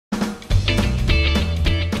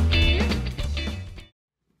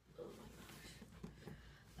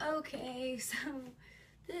Okay, so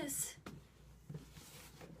this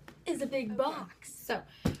is a big box. So,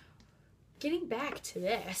 getting back to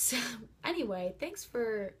this. Anyway, thanks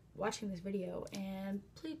for watching this video, and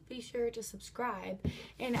please be sure to subscribe.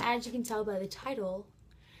 And as you can tell by the title,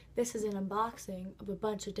 this is an unboxing of a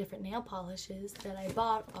bunch of different nail polishes that I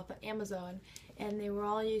bought off of Amazon, and they were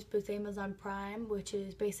all used with Amazon Prime, which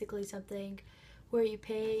is basically something where you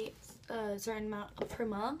pay a certain amount per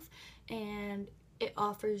month, and it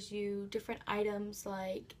offers you different items.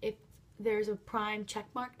 Like if there's a Prime check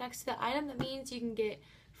mark next to the item, that means you can get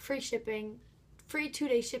free shipping, free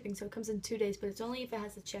 2-day shipping. So it comes in 2 days, but it's only if it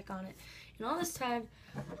has a check on it. And all this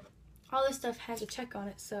stuff has a check on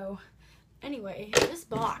it. So anyway, this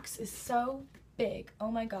box is so big.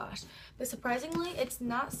 Oh my gosh. But surprisingly, it's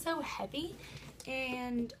not so heavy.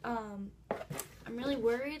 And I'm really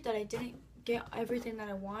worried that I didn't get everything that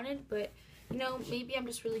I wanted, but you know, maybe I'm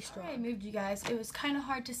just really strong. I moved, you guys. It was kind of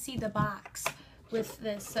hard to see the box with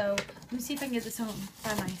this, so let me see if I can get this home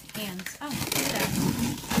by my hands. Oh, look at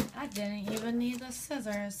that. I didn't even need the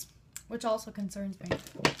scissors, which also concerns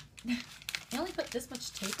me. I only put this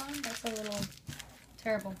much tape on? That's a little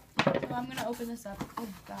terrible. So I'm gonna open this up. Oh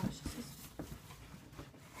gosh, this is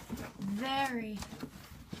very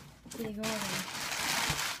big order.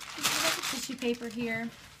 There's a tissue paper here.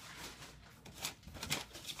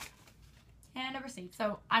 And a receipt.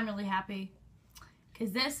 So I'm really happy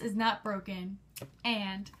because this is not broken,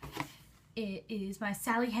 and it is my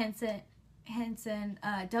Sally Hansen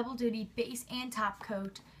double duty base and top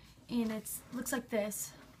coat, and it looks like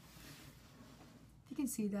this. You can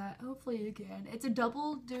see that. Hopefully you can. It's a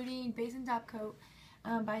double duty base and top coat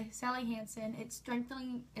by Sally Hansen. It's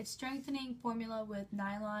strengthening formula with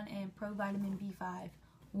nylon and pro vitamin B5.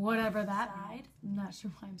 Whatever that means. I'm not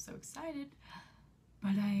sure why I'm so excited,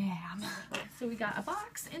 but I am. So we got a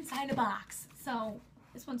box inside a box. So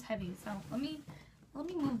this one's heavy. So let me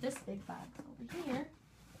move this big box over here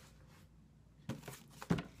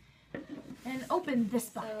and open this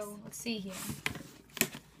box. So let's see here.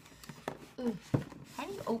 Ooh, how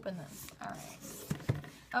do you open this? All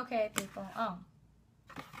right. Okay, people. Oh,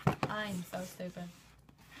 I'm so stupid.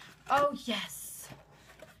 Oh yes,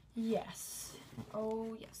 yes.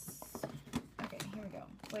 Oh yes. Okay, here we go.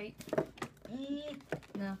 Wait.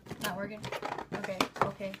 No, not working.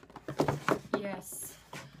 Okay. Yes.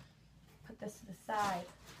 Put this to the side.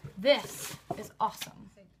 This is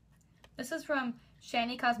awesome. This is from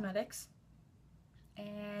Shiny Cosmetics.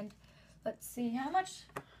 And let's see how much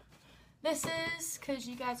this is, because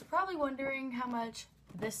you guys are probably wondering how much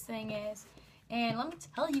this thing is. And let me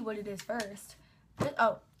tell you what it is first.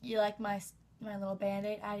 Oh, you like my little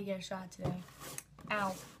band-aid? I had to get a shot today.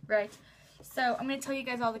 Ow. Right. So I'm going to tell you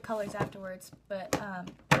guys all the colors afterwards, but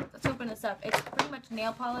let's open this up. It's pretty much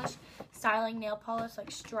nail polish, styling nail polish, like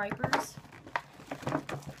stripers.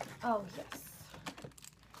 Oh, yes.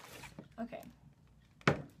 Okay.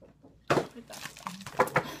 Put that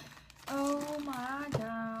down. Oh my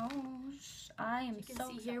gosh. I am so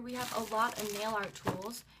excited. Here we have a lot of nail art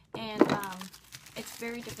tools, and it's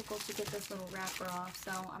very difficult to get this little wrapper off,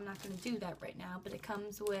 so I'm not going to do that right now, but it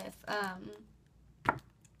comes with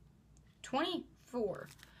 24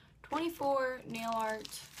 nail art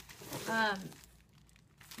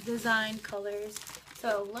design colors.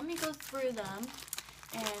 So let me go through them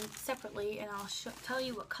and separately, and I'll tell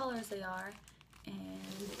you what colors they are. And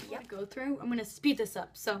yep, go through. I'm gonna speed this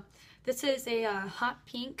up. So this is a hot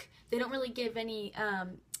pink. They don't really give any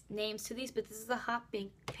names to these, but this is a hot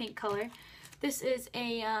pink color. This is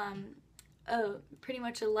a pretty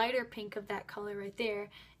much a lighter pink of that color right there,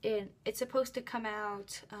 and it's supposed to come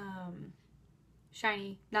out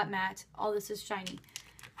shiny, not matte. All this is shiny.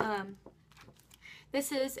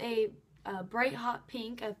 This is a bright hot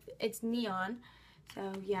pink. It's neon.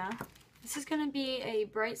 So yeah, this is gonna be a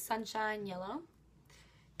bright sunshine yellow.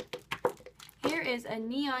 Here is a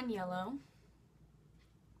neon yellow.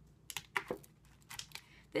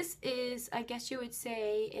 This is, I guess you would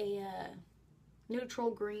say, a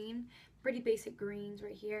neutral green. Pretty basic greens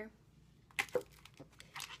right here.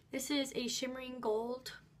 This is a shimmering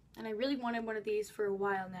gold, and I really wanted one of these for a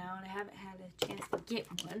while now, and I haven't had a chance to get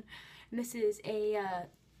one. And this is a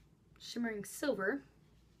shimmering silver.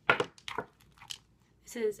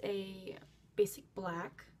 This is a basic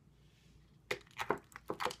black.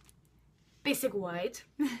 Basic white.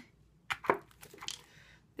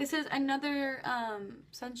 This is another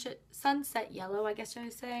sunset yellow, I guess I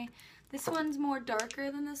would say. This one's more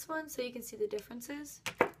darker than this one, so you can see the differences.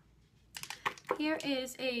 Here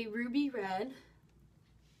is a ruby red.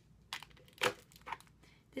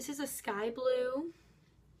 This is a sky blue.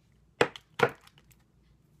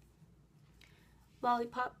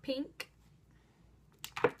 Lollipop Pink,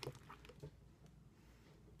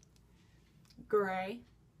 Gray.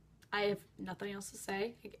 I have nothing else to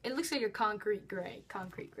say. It looks like a concrete gray.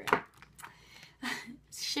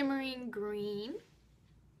 Shimmering Green,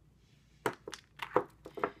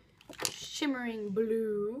 Shimmering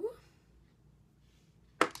Blue,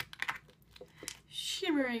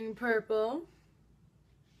 Shimmering Purple,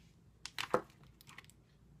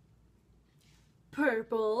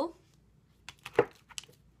 Purple,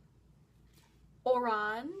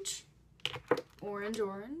 Orange.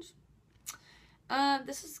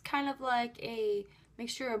 This is kind of like a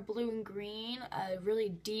mixture of blue and green, a really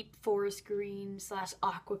deep forest green /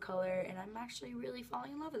 aqua color, and I'm actually really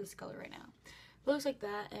falling in love with this color right now. It looks like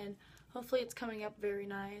that, and hopefully it's coming up very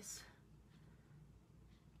nice.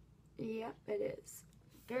 Yep, it is.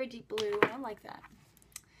 Very deep blue, and I like that.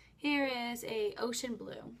 Here is a ocean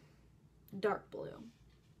blue, dark blue.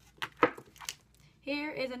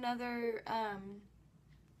 Here is another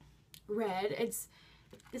red.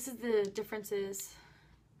 This is the differences.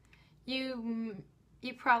 You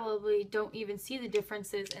probably don't even see the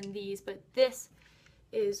differences in these, but this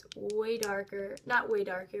is way darker. Not way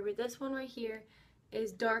darker, but this one right here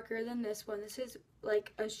is darker than this one. This is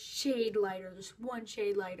like a shade lighter, just one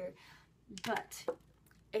shade lighter, but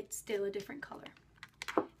it's still a different color.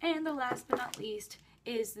 And the last but not least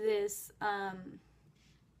is this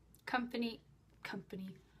comfy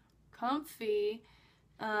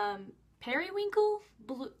periwinkle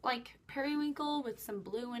blue, like periwinkle with some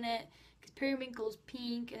blue in it, because periwinkle is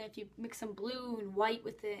pink, and if you mix some blue and white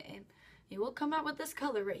with it, and it will come out with this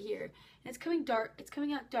color right here. And it's coming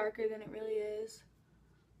out darker than it really is.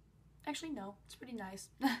 Actually, no, it's pretty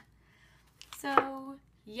nice. So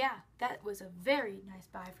yeah, that was a very nice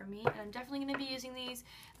buy for me, and I'm definitely going to be using these.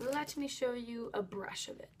 Let me show you a brush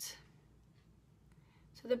of it.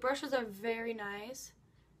 So the brushes are very nice.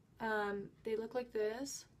 They look like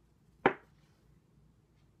this.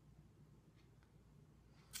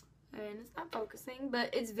 And it's not focusing,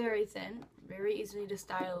 but it's very thin, very easy to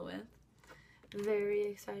style with. Very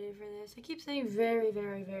excited for this. I keep saying very,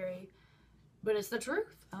 very, very, but it's the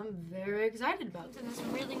truth. I'm very excited about this. It's a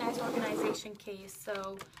really nice organization case,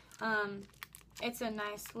 so it's a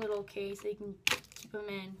nice little case that you can keep them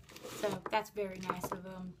in. So that's very nice of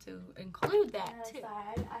them to include that too.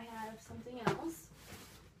 Outside, I have something else.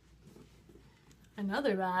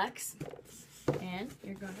 Another box, and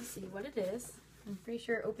you're going to see what it is. I'm pretty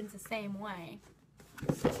sure it opens the same way.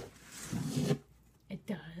 It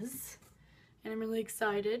does. And I'm really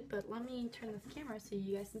excited, but let me turn this camera so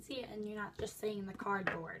you guys can see it and you're not just seeing the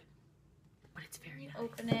cardboard. But it's very nice.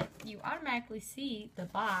 Open it, you automatically see the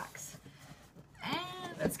box.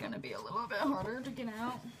 And it's going to be a little bit harder to get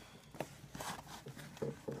out.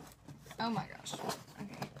 Oh my gosh.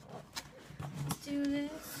 Okay. Let's do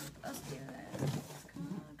this. Let's do this.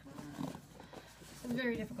 Come on. It's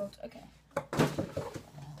very difficult. Okay.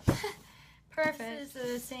 Perfect. This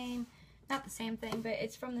is the same, not the same thing, but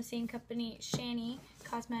it's from the same company, Shani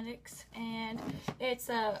Cosmetics, and it's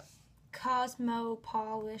a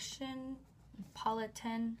Cosmopolitan,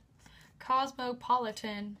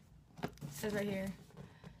 it says right here,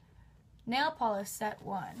 nail polish set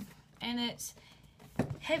 1, and it's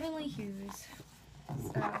Heavenly Hues.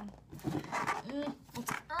 So, let's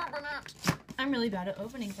open it. I'm really bad at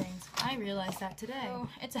opening things. I realized that today. So,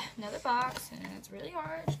 it's another box, and it's really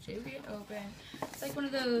hard to get open. It's like one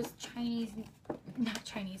of those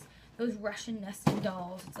those Russian nesting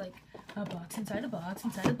dolls. It's like a box inside a box,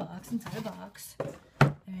 inside a box, inside a box.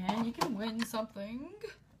 And you can win something.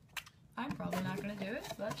 I'm probably not going to do it,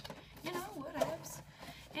 but, you know, whatevs.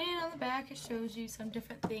 And on the back, it shows you some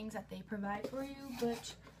different things that they provide for you,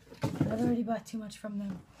 but I've already bought too much from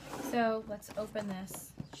them. So let's open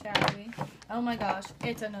this, shall we? Oh my gosh,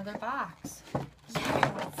 it's another box.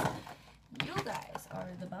 Yes! You guys are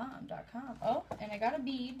thebomb.com. Oh, and I got a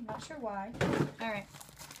bead. Not sure why. Alright.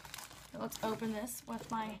 So let's open this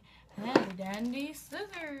with my handy dandy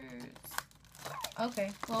scissors.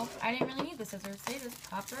 Okay, well, I didn't really need the scissors. They just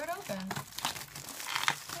popped right open.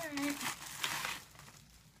 Alright.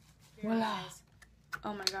 Voila.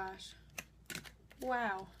 Oh my gosh.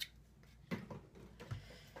 Wow.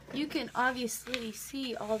 You can obviously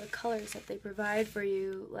see all the colors that they provide for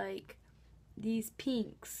you, like these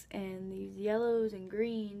pinks and these yellows and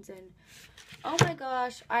greens, and oh my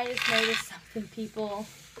gosh, I just noticed something, people.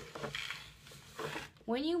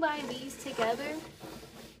 When you buy these together,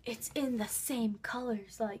 it's in the same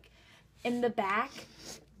colors. Like in the back,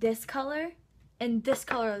 this color and this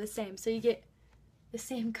color are the same, so you get the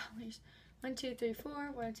same colors. 1, 2, 3,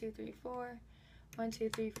 4, 1, 2, 3, 4, 1, 2,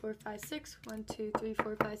 3, 4, 5, 6, 1, 2, 3,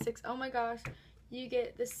 4, 5, 6. Oh my gosh, you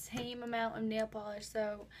get the same amount of nail polish.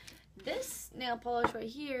 So this nail polish right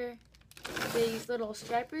here, these little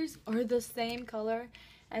stripers are the same color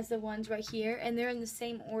as the ones right here, and they're in the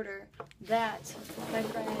same order. That, my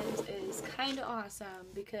friends, is kind of awesome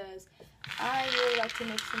because I really like to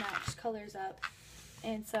mix and match colors up,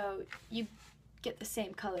 and so you get the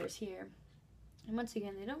same colors here. And once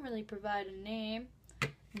again, they don't really provide a name,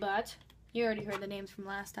 but you already heard the names from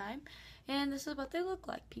last time, and this is what they look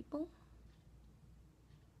like, people.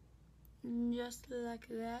 Just like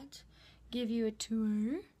that. Give you a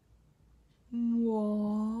tour.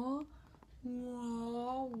 Wah,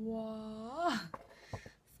 wah, wah.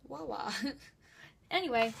 Wah, wah.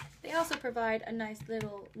 Anyway, they also provide a nice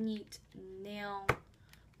little neat nail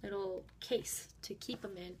little case to keep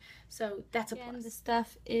them in. So that's a plus. The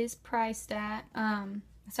stuff is priced at,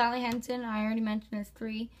 Sally Hansen, I already mentioned, is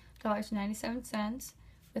 $3.97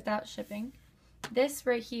 without shipping. This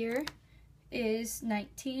right here is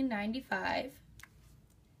 $19.95.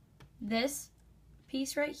 This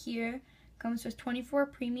piece right here comes with 24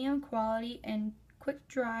 premium quality and quick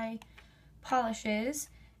dry polishes,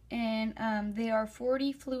 and they are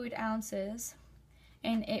 40 fluid ounces,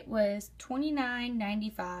 and it was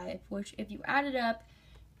 $29.95, which if you add it up,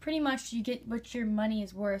 pretty much you get what your money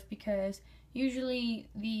is worth, because usually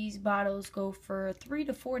these bottles go for $3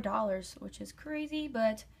 to $4, which is crazy,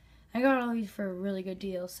 but I got all these for a really good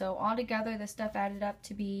deal. So altogether, this stuff added up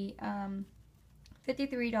to be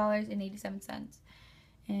 $53.87.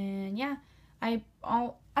 And yeah, I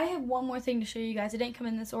have one more thing to show you guys. It didn't come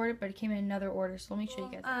in this order, but it came in another order, so let me show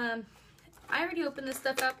you guys. I already opened this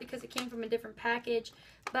stuff up because it came from a different package,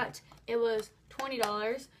 but it was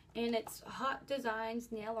 $20, and it's Hot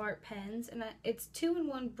Designs nail art pens, and it's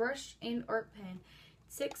 2-in-1 brush and art pen,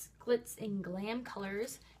 6 glitz and glam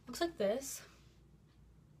colors. Looks like this.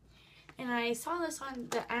 And I saw this on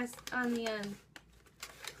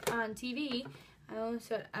TV. I almost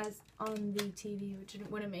said as on the TV, which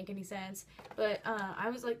wouldn't make any sense. But I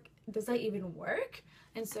was like, does that even work?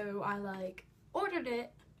 And so I like ordered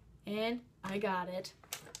it, and I got it.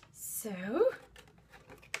 So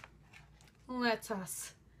let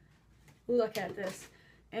us look at this.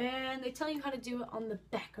 And they tell you how to do it on the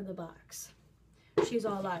back of the box. She's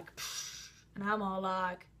all like, pfft, and I'm all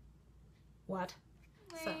like, what?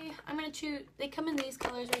 So I'm gonna choose. They come in these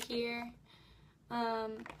colors right here.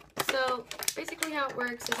 So basically how it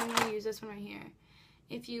works is I'm gonna use this one right here.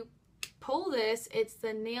 If you pull this, it's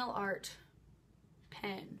the nail art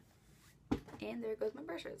pen. And there goes my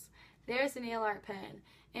brushes. There's the nail art pen.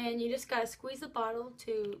 And you just gotta squeeze the bottle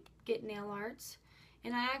to get nail arts.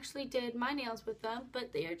 And I actually did my nails with them,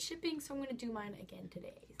 but they are chipping, so I'm gonna do mine again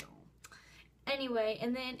today. So anyway,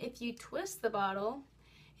 and then if you twist the bottle,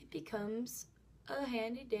 it becomes a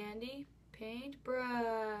handy dandy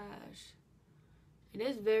paintbrush. It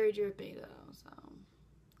is very drippy though, so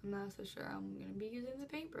I'm not so sure I'm gonna be using the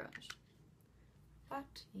paintbrush,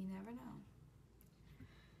 but you never know.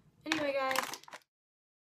 Anyway guys,